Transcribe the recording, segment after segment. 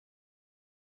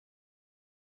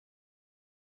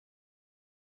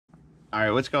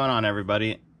Alright, what's going on,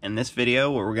 everybody? In this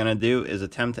video, what we're going to do is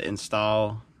attempt to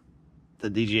install the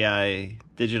Dji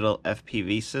Digital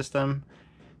Fpv System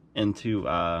into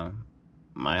my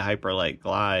Hyperlight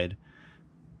Glide.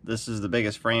 This is the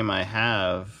biggest frame I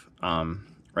have.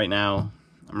 Right now,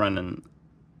 I'm running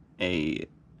I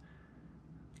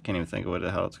can't even think of what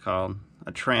the hell it's called,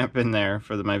 a tramp in there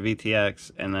for my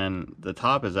VTX, and then the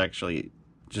top is actually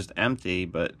just empty,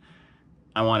 but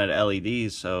I wanted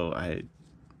LEDs, so I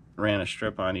ran a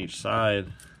strip on each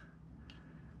side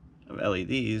of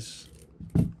LEDs,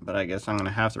 but I guess I'm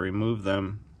gonna have to remove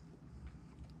them.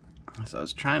 So I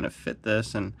was trying to fit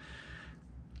this, and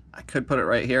I could put it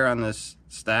right here on this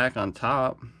stack on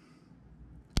top.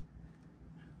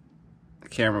 The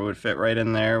camera would fit right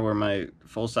in there where my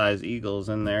full-size Eagle's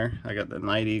in there. I got the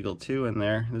Night Eagle 2 in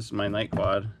there. This is my night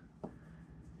quad.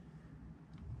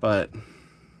 But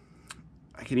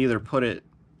I can either put it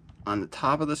on the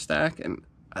top of the stack, and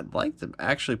I'd like to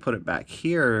actually put it back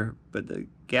here, but the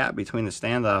gap between the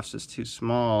standoffs is too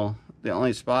small. The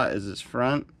only spot is this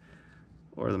front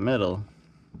or the middle.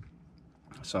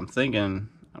 So I'm thinking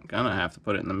I'm gonna have to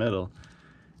put it in the middle.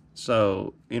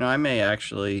 So, you know, I may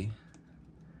actually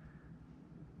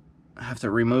have to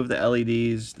remove the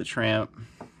LEDs, the tramp.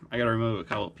 I gotta remove a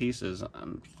couple pieces.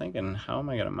 I'm thinking, how am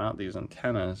I gonna mount these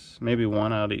antennas? Maybe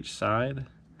one out each side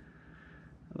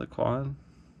of the quad.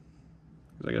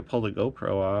 I gotta pull the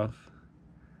GoPro off.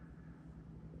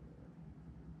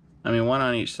 I mean, one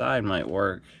on each side might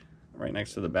work, right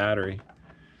next to the battery.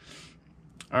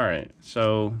 Alright,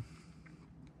 so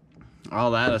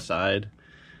all that aside,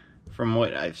 from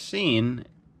what I've seen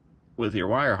with your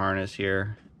wire harness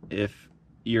here, if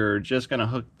you're just gonna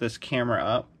hook this camera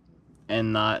up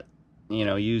and not, you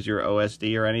know, use your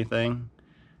OSD or anything,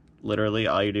 literally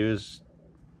all you do is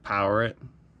power it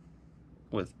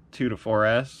with 2 to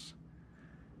 4S,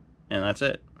 and that's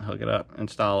it. Hook it up,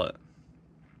 install it.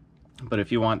 But if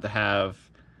you want to have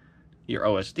your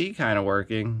OSD kind of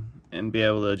working and be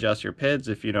able to adjust your PIDs,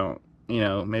 if you don't, you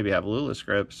know, maybe have Lula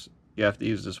scripts, you have to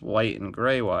use this white and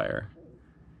gray wire.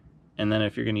 And then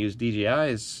if you're going to use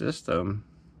DJI's system,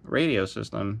 radio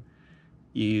system,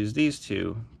 you use these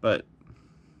two. But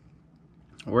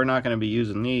we're not going to be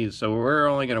using these, so we're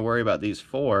only going to worry about these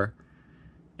 4.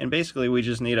 And basically we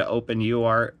just need an open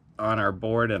UART on our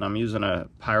board, and I'm using a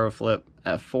Pyroflip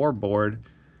F4 board,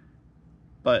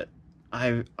 but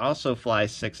I also fly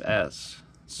 6S.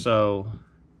 So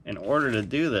in order to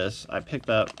do this, I picked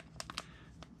up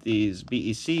these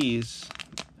BECs.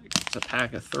 It's a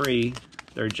pack of 3.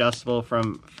 They're adjustable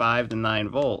from 5 to 9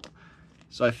 volt.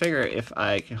 So I figure if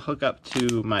I can hook up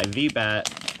to my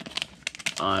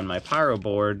VBAT on my Pyro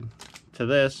board to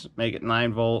this, make it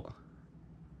 9 volt,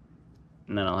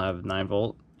 and then I'll have 9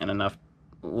 volt and enough,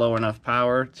 low enough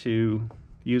power to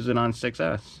use it on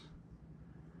 6S.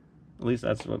 At least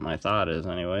that's what my thought is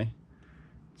anyway.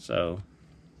 So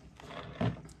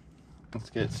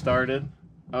let's get started.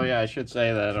 Oh yeah, I should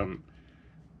say that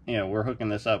you know, we're hooking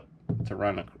this up to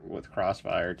run with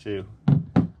crossfire too.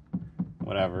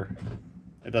 Whatever.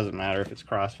 It doesn't matter if it's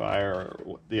crossfire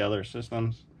or the other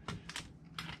systems,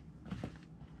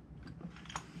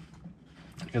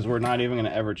 because we're not even going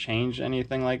to ever change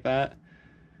anything like that.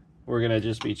 We're going to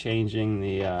just be changing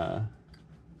the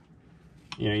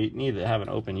you know, you need to have an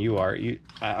open UART.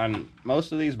 On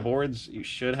most of these boards, you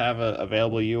should have an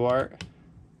available UART.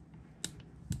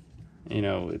 You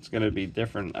know, it's going to be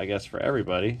different, I guess, for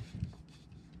everybody.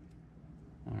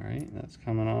 Alright, that's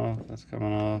coming off, that's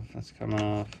coming off, that's coming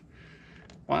off.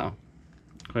 Wow,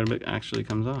 quite a bit actually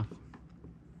comes off.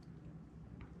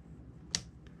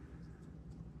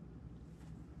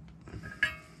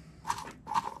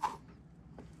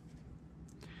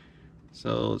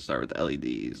 So let's start with the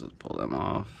LEDs. Let's pull them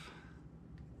off.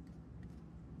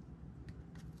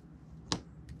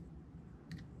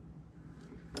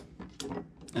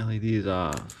 LEDs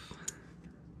off.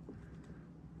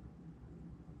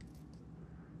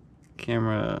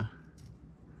 Camera.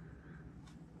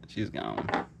 She's gone.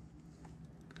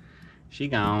 She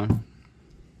gone.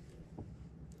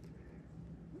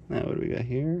 Now what do we got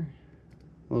here?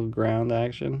 A little ground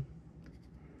action.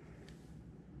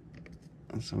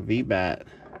 And some VBAT.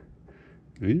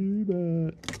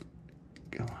 VBAT.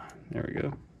 Come on. There we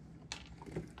go.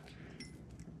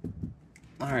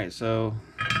 Alright, so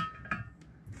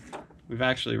we've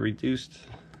actually reduced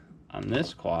on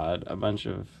this quad a bunch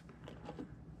of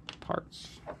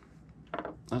parts.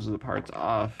 Those are the parts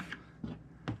off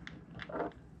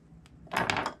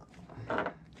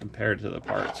compared to the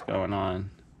parts going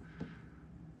on.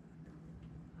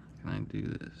 Can I do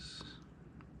this?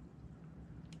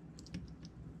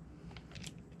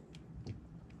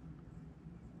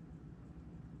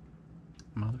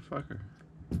 Motherfucker.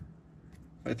 If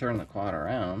I turn the quad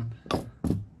around,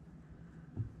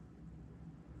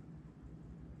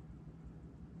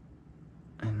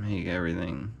 and make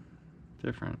everything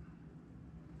different.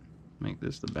 Make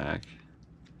this the back.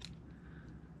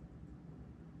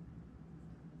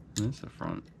 And this the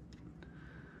front.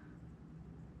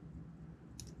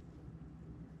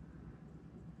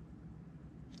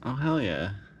 Oh, hell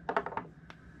yeah.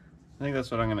 I think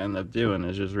that's what I'm going to end up doing,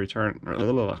 is just not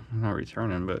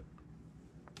returning, but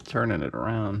turning it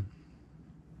around.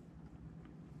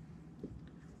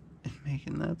 And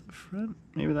making that the front.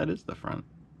 Maybe that is the front.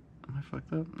 Am I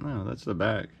fucked up? No, that's the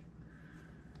back.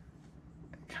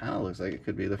 It kind of looks like it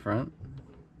could be the front.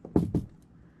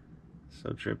 So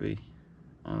trippy.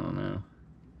 I don't know.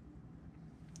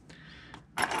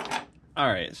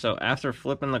 Alright, so after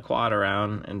flipping the quad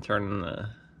around and turning the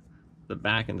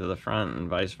back into the front and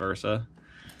vice versa,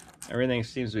 everything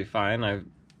seems to be fine. I've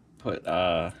put,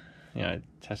 I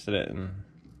tested it in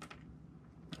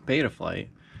beta flight.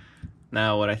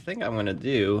 Now, what I think I'm going to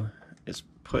do is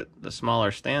put the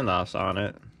smaller standoffs on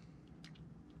it.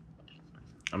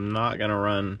 I'm not going to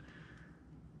run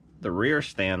the rear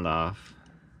standoff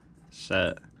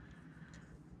set,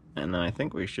 and then I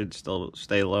think we should still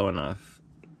stay low enough.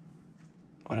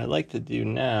 What I'd like to do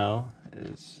now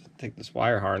is take this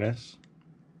wire harness,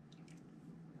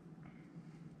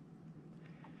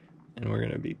 and we're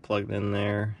going to be plugged in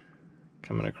there,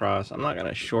 coming across. I'm not going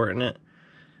to shorten it,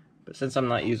 but since I'm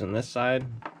not using this side,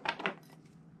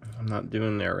 I'm not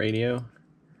doing their radio,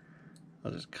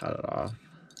 I'll just cut it off.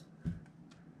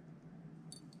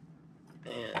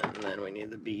 And then we need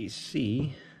the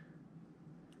BC.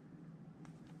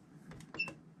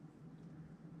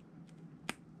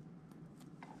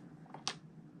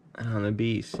 And on the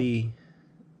BC,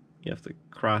 you have to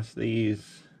cross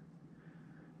these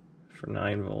for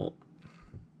 9 volt.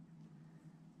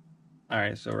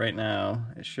 Alright, so right now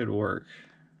it should work,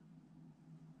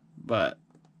 but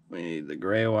we need the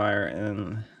gray wire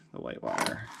and the white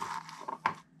wire.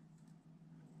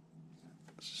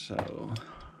 So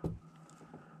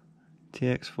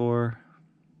TX4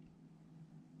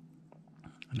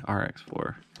 and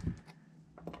RX4.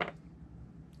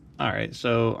 Alright,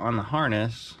 so on the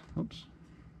harness, oops,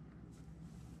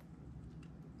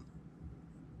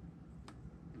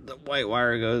 the white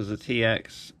wire goes to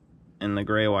TX and the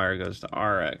gray wire goes to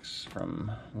RX,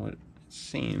 from what it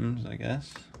seems, I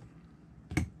guess.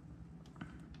 And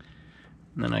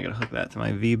then I gotta hook that to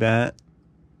my VBAT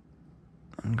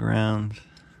and ground.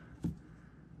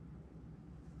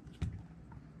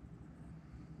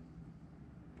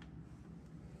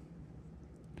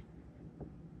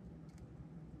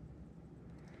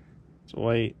 It's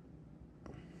white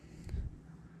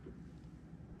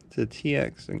to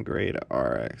TX and gray to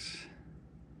RX.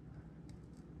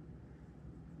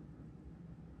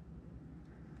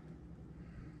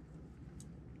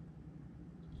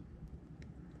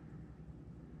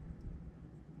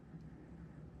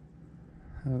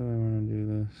 How do I want to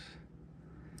do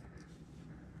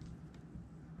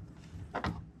this?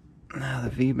 Now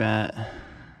the VBAT,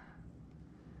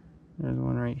 there's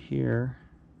one right here,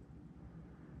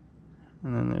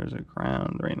 and then there's a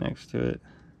ground right next to it.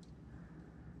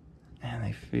 And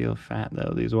they feel fat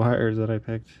though, these wires that I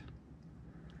picked.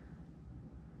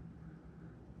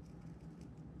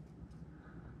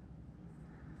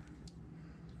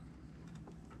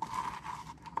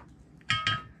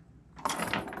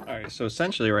 Alright, so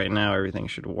essentially right now everything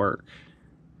should work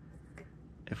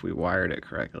if we wired it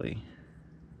correctly.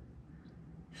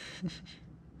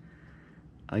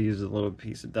 I'll use a little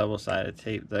piece of double-sided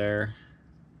tape there.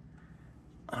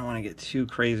 I don't want to get too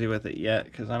crazy with it yet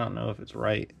because I don't know if it's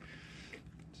right.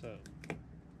 So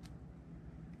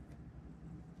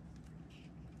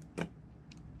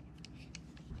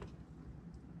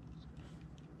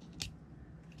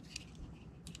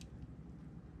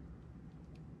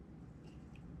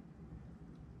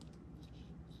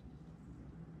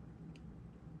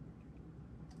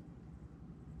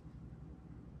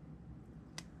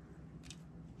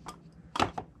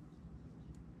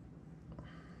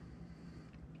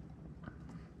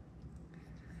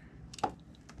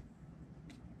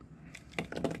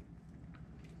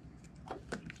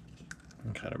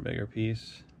cut a bigger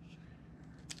piece,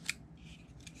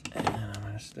 and I'm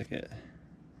going to stick it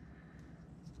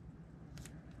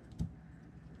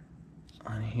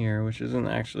on here, which isn't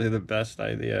actually the best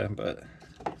idea, but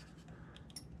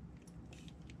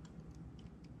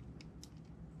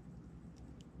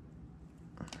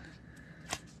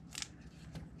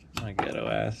my ghetto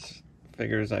ass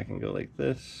figures I can go like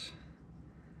this.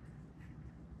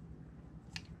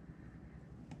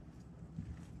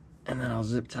 And then I'll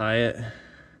zip tie it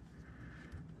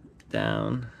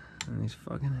down on these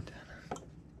fucking antennas.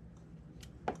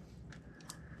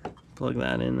 Plug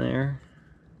that in there.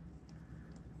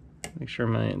 Make sure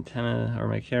my antenna or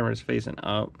my camera is facing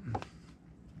up.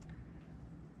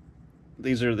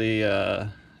 These are the, I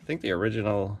think the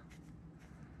original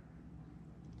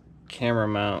camera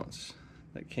mounts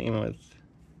that came with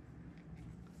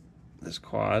this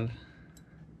quad.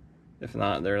 If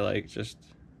not, they're like just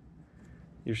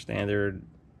your standard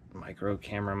micro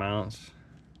camera mounts,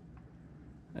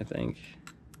 I think.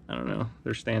 I don't know,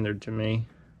 they're standard to me.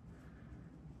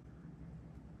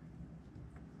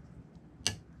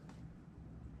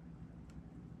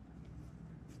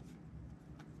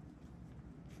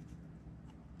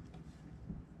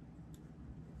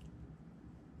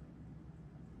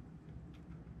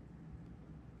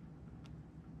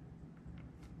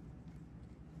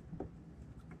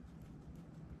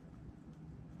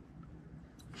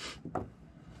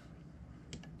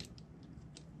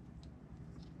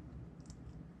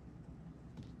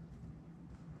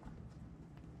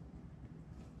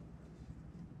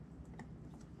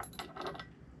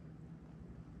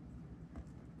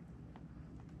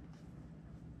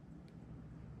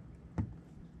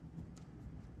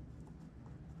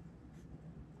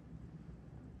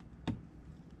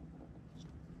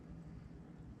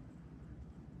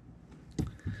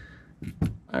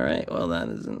 All right, well, that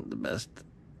isn't the best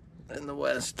in the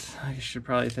West. I should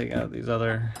probably take out these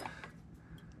other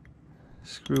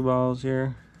screw balls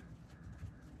here.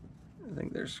 I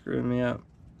think they're screwing me up.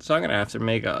 So I'm gonna have to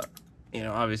make a, you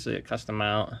know, obviously a custom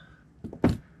mount,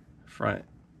 front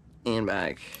and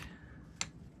back.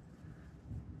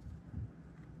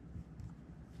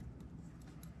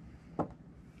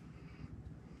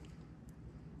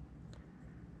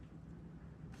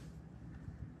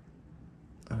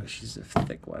 Oh, she's a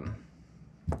thick one.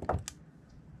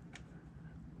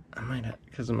 I might have,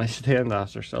 because my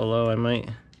standoffs are so low, I might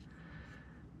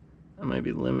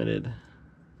be limited.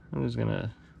 I'm just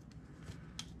gonna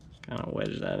kind of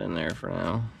wedge that in there for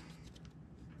now.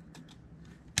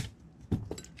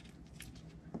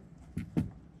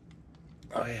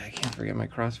 Oh yeah, I can't forget my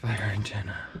crossfire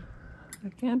antenna. I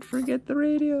can't forget the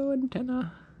radio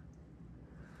antenna.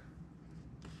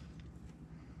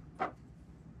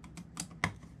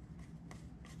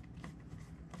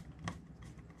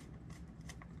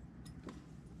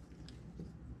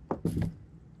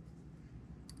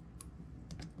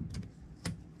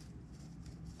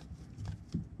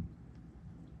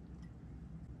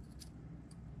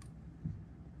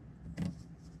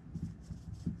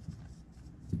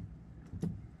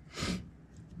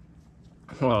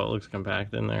 Well, it looks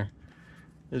compact in there.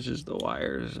 It's just the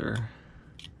wires are...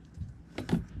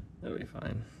 It'll be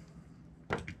fine.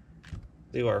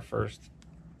 Do our first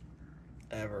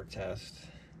ever test.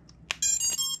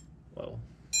 Whoa.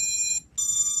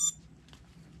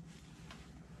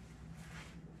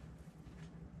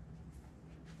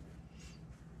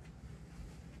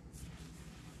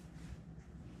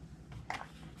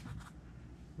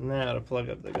 Now to plug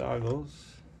up the goggles.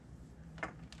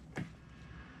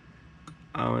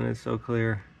 Oh, and it's so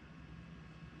clear.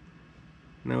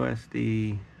 No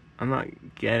SD. I'm not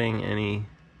getting any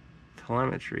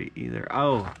telemetry either.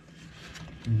 Oh,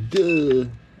 duh.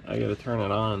 I gotta turn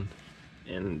it on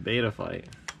in beta flight.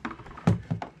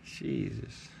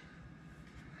 Jesus.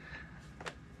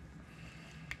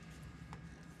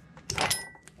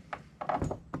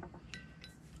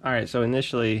 Alright, so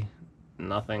initially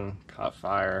nothing caught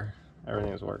fire.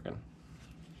 Everything was working.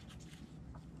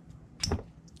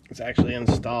 It's actually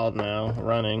installed now,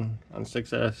 running on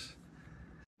 6S.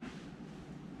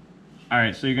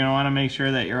 Alright, so you're going to want to make sure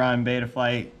that you're on beta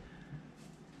flight.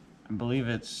 I believe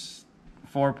it's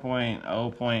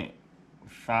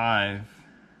 4.0.5.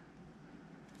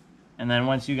 And then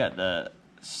once you got the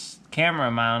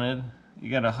camera mounted, you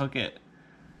got to hook it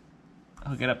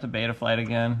up to beta flight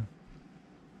again.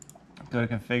 Go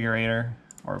to configurator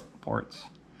or ports.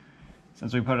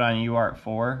 Since we put it on UART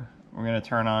 4, we're going to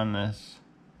turn on this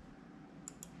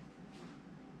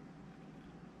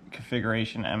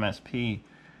configuration MSP,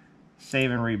 save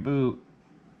and reboot.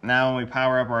 Now when we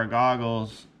power up our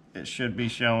goggles, it should be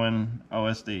showing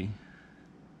OSD.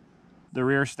 The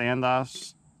rear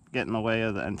standoffs get in the way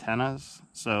of the antennas,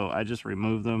 so I just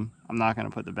removed them. I'm not going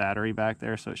to put the battery back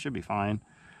there, so it should be fine.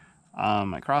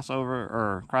 My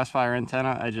crossfire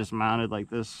antenna, I just mounted like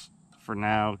this for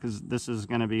now, because this is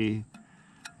going to be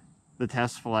the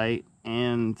test flight,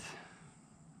 and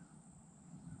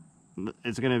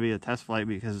it's going to be a test flight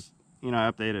because, you know,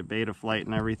 I updated beta flight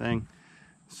and everything,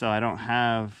 so I don't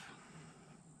have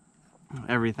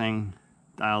everything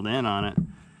dialed in on it,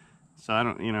 so I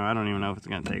don't even know if it's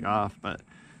going to take off. But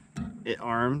it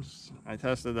arms. I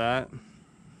tested that.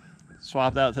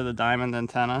 Swapped out to the diamond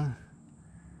antenna.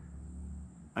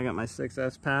 I got my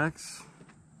 6S packs.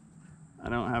 I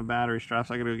don't have battery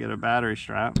straps. I gotta go get a battery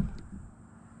strap.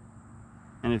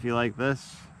 And if you like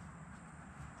this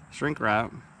shrink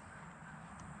wrap,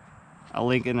 I'll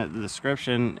link in the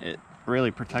description. It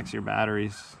really protects your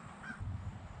batteries.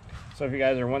 So if you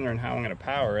guys are wondering how I'm gonna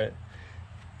power it,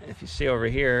 if you see over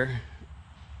here,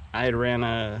 I had ran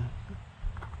a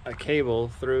cable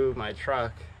through my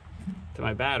truck to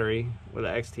my battery with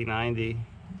an XT90,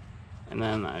 and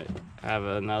then I have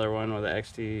another one with the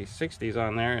XT60s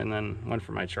on there, and then one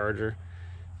for my charger.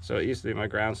 So it used to be my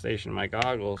ground station, my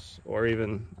goggles, or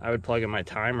even I would plug in my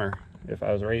timer if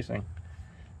I was racing.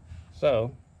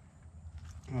 So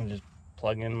I'll just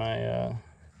plug in my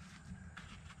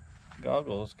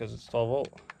goggles because it's 12 volt.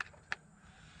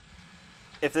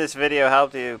 If this video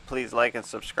helped you, please like and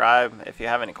subscribe. If you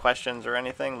have any questions or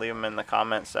anything, leave them in the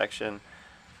comment section.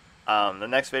 The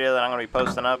next video that I'm going to be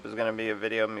posting up is going to be a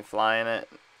video of me flying it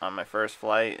on my first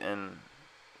flight and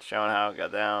showing how it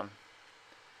got down.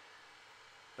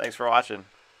 Thanks for watching.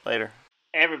 Later.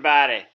 Everybody.